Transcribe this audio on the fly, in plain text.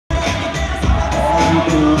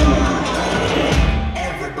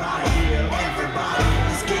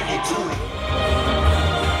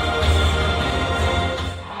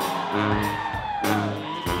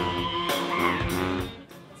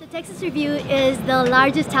Campus Revue is the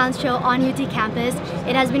largest talent show on UT campus.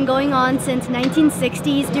 It has been going on since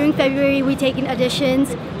 1960s. During February we take in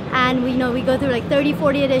auditions and we go through like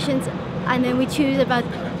 30-40 auditions and then we choose about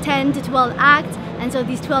 10 to 12 acts, and so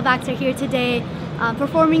these 12 acts are here today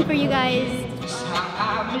performing for you guys.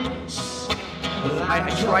 I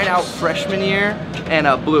tried out freshman year and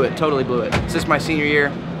totally blew it. This is my senior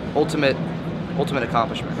year, ultimate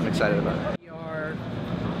accomplishment. I'm excited about it. We are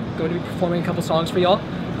going to be performing a couple songs for y'all,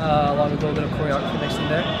 along with a little bit of choreography mixed in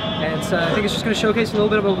there. And so I think it's just going to showcase a little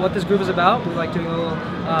bit about what this group is about. We like doing a little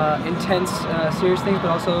intense, serious things, but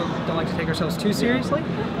also don't like to take ourselves too seriously,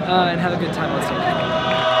 and have a good time on stage.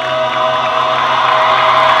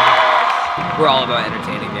 We're all about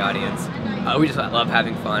entertaining the audience. We just love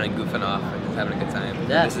having fun and goofing off and just having a good time.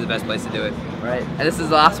 Yeah. This is the best place to do it. Right. And this is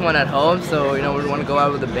the last one at home, so we want to go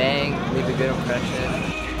out with a bang, leave a good impression.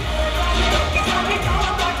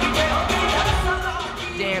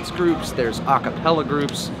 Dance groups, there's a cappella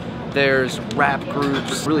groups, there's rap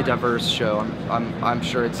groups. Really diverse show. I'm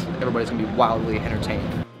sure everybody's gonna be wildly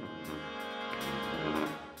entertained.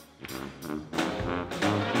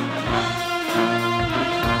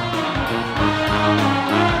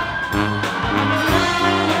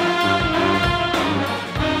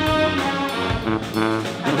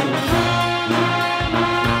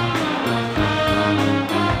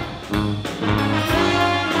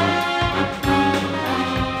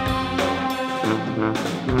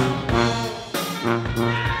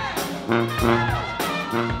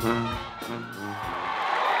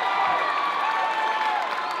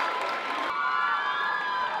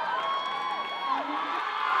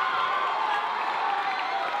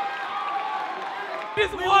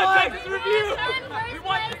 Just one Texas Revue!